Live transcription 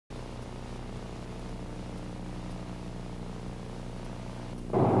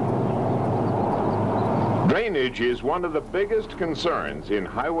Drainage is one of the biggest concerns in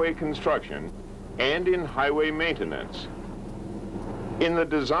highway construction and in highway maintenance. In the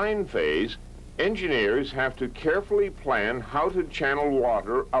design phase, engineers have to carefully plan how to channel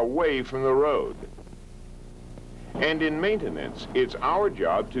water away from the road. And in maintenance, it's our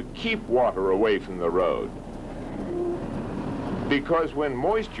job to keep water away from the road. Because when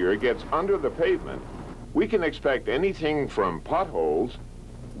moisture gets under the pavement, we can expect anything from potholes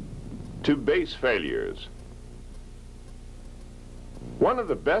to base failures. One of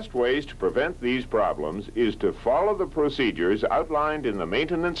the best ways to prevent these problems is to follow the procedures outlined in the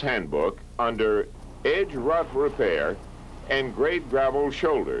maintenance handbook under edge rut repair and grade gravel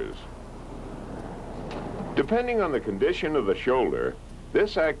shoulders. Depending on the condition of the shoulder,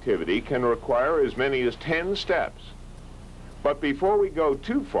 this activity can require as many as 10 steps. But before we go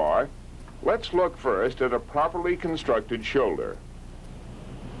too far, let's look first at a properly constructed shoulder.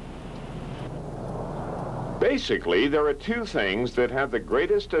 Basically, there are two things that have the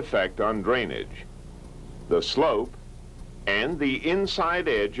greatest effect on drainage: the slope and the inside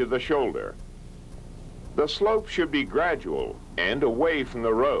edge of the shoulder. The slope should be gradual and away from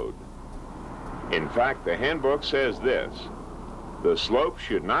the road. In fact, the handbook says this: the slope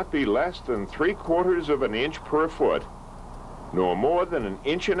should not be less than 3/4 of an inch per foot, nor more than 1.5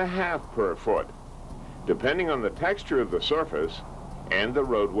 inches per foot, depending on the texture of the surface and the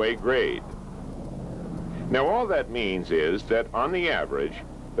roadway grade. Now, all that means is that, on the average,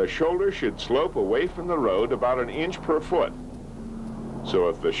 the shoulder should slope away from the road about 1 inch per foot. So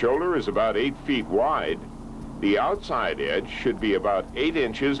if the shoulder is about 8 feet wide, the outside edge should be about 8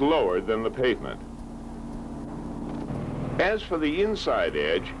 inches lower than the pavement. As for the inside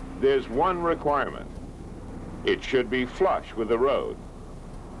edge, there's one requirement: it should be flush with the road.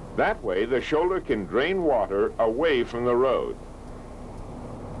 That way, the shoulder can drain water away from the road.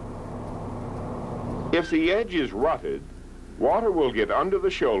 If the edge is rutted, water will get under the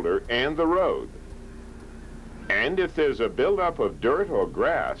shoulder and the road. And if there's a buildup of dirt or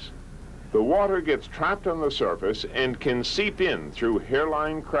grass, the water gets trapped on the surface and can seep in through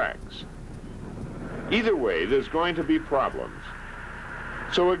hairline cracks. Either way, there's going to be problems.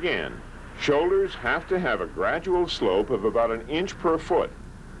 So again, shoulders have to have a gradual slope of about 1 inch per foot,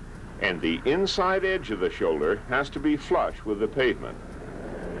 and the inside edge of the shoulder has to be flush with the pavement.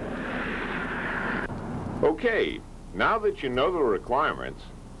 Okay, now that you know the requirements,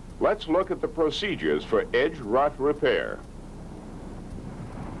 let's look at the procedures for edge rut repair.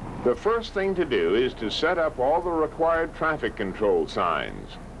 The first thing to do is to set up all the required traffic control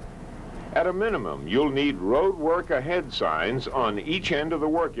signs. At a minimum, you'll need road work ahead signs on each end of the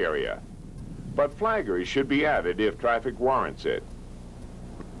work area, but flaggers should be added if traffic warrants it.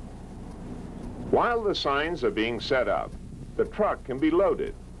 While the signs are being set up, the truck can be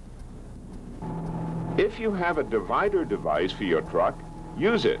loaded. If you have a divider device for your truck,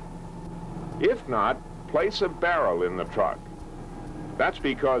 use it. If not, place a barrel in the truck. That's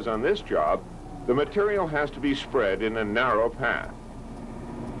because on this job, the material has to be spread in a narrow path.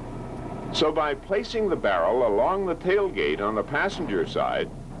 So by placing the barrel along the tailgate on the passenger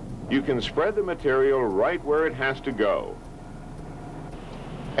side, you can spread the material right where it has to go,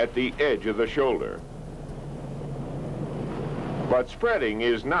 at the edge of the shoulder. But spreading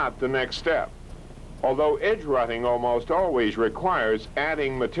is not the next step. Although edge rutting almost always requires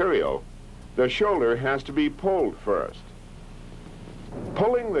adding material, the shoulder has to be pulled first.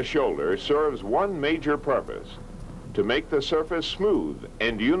 Pulling the shoulder serves one major purpose: to make the surface smooth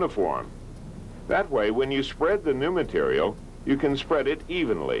and uniform. That way, when you spread the new material, you can spread it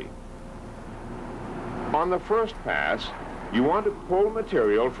evenly. On the first pass, you want to pull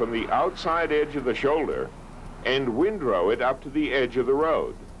material from the outside edge of the shoulder and windrow it up to the edge of the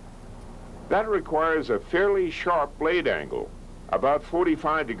road. That requires a fairly sharp blade angle, about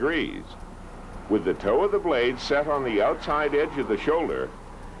 45 degrees, with the toe of the blade set on the outside edge of the shoulder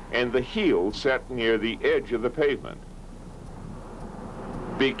and the heel set near the edge of the pavement.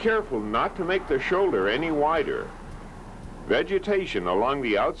 Be careful not to make the shoulder any wider. Vegetation along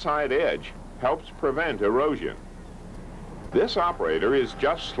the outside edge helps prevent erosion. This operator is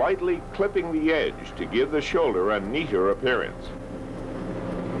just slightly clipping the edge to give the shoulder a neater appearance.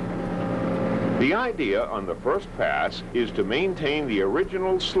 The idea on the first pass is to maintain the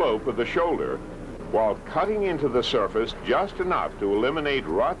original slope of the shoulder while cutting into the surface just enough to eliminate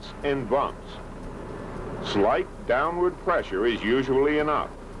ruts and bumps. Slight downward pressure is usually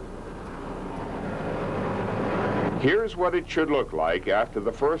enough. Here's what it should look like after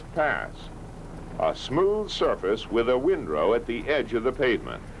the first pass: a smooth surface with a windrow at the edge of the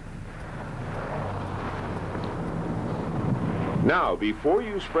pavement. Now, before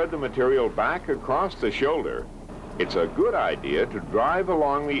you spread the material back across the shoulder, it's a good idea to drive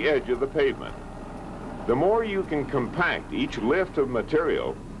along the edge of the pavement. The more you can compact each lift of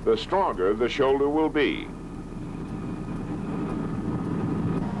material, the stronger the shoulder will be.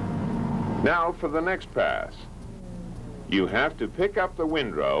 Now for the next pass. You have to pick up the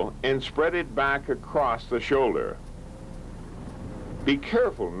windrow and spread it back across the shoulder. Be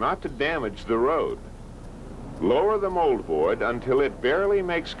careful not to damage the road. Lower the moldboard until it barely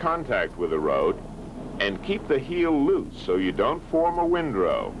makes contact with the road and keep the heel loose so you don't form a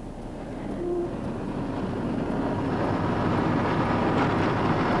windrow.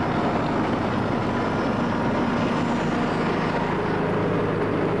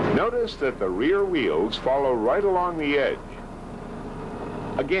 Notice that the rear wheels follow right along the edge.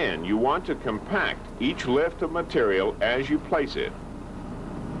 Again, you want to compact each lift of material as you place it.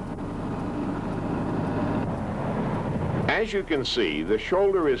 As you can see, the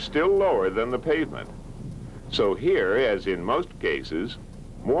shoulder is still lower than the pavement. So here, as in most cases,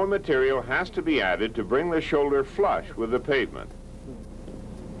 more material has to be added to bring the shoulder flush with the pavement.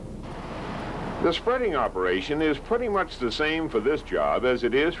 The spreading operation is pretty much the same for this job as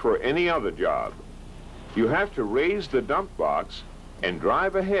it is for any other job. You have to raise the dump box and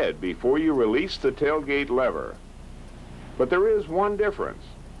drive ahead before you release the tailgate lever. But there is one difference.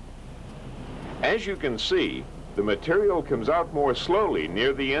 As you can see, the material comes out more slowly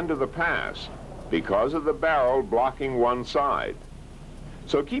near the end of the pass because of the barrel blocking one side.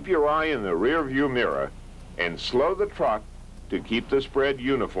 So keep your eye in the rear view mirror and slow the truck to keep the spread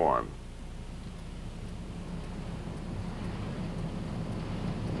uniform.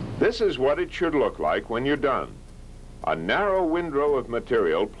 This is what it should look like when you're done. A narrow windrow of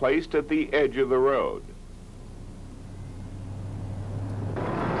material placed at the edge of the road.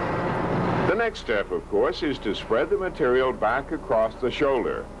 The next step, of course, is to spread the material back across the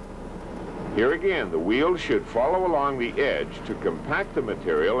shoulder. Here again, the wheels should follow along the edge to compact the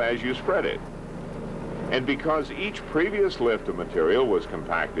material as you spread it. And because each previous lift of material was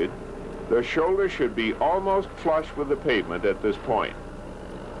compacted, the shoulder should be almost flush with the pavement at this point.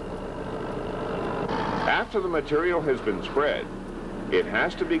 After the material has been spread, it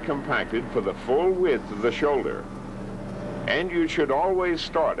has to be compacted for the full width of the shoulder. And you should always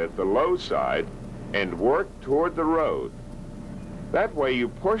start at the low side and work toward the road. That way you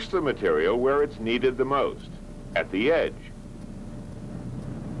push the material where it's needed the most, at the edge.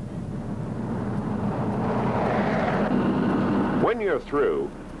 When you're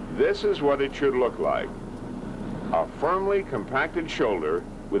through, this is what it should look like. A firmly compacted shoulder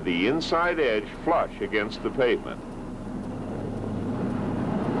with the inside edge flush against the pavement.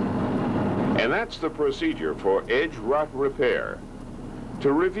 And that's the procedure for edge rut repair.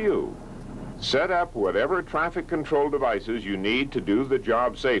 To review, set up whatever traffic control devices you need to do the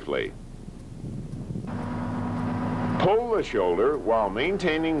job safely. Pull the shoulder while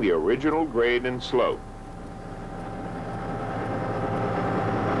maintaining the original grade and slope.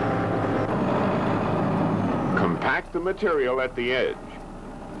 Compact the material at the edge.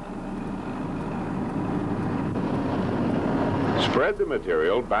 Spread the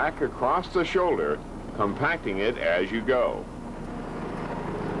material back across the shoulder, compacting it as you go.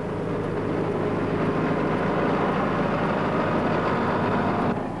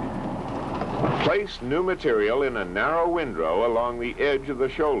 Place new material in a narrow windrow along the edge of the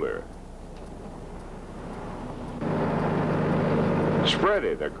shoulder. Spread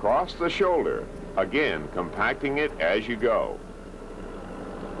it across the shoulder, again compacting it as you go.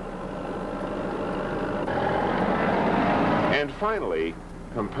 And finally,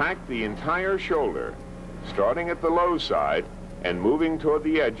 compact the entire shoulder, starting at the low side and moving toward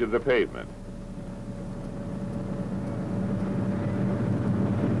the edge of the pavement.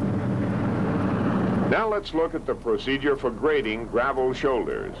 Now let's look at the procedure for grading gravel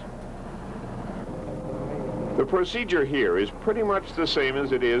shoulders. The procedure here is pretty much the same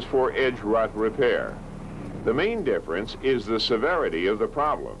as it is for edge rut repair. The main difference is the severity of the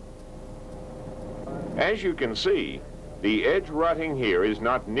problem. As you can see, the edge rutting here is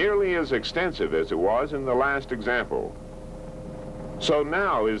not nearly as extensive as it was in the last example. So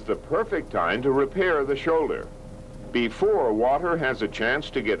now is the perfect time to repair the shoulder, before water has a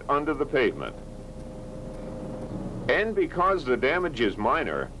chance to get under the pavement. And because the damage is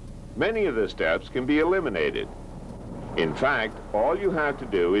minor, many of the steps can be eliminated. In fact, all you have to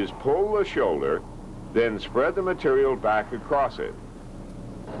do is pull the shoulder, then spread the material back across it.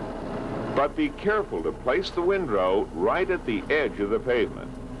 But be careful to place the windrow right at the edge of the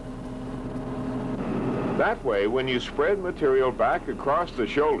pavement. That way, when you spread material back across the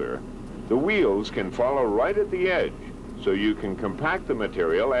shoulder, the wheels can follow right at the edge, so you can compact the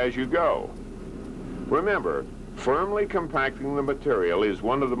material as you go. Remember, firmly compacting the material is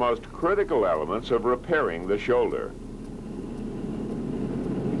one of the most critical elements of repairing the shoulder.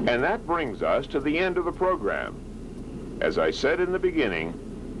 And that brings us to the end of the program. As I said in the beginning,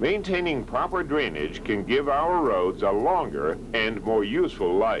 maintaining proper drainage can give our roads a longer and more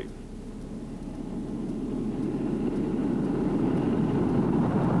useful life.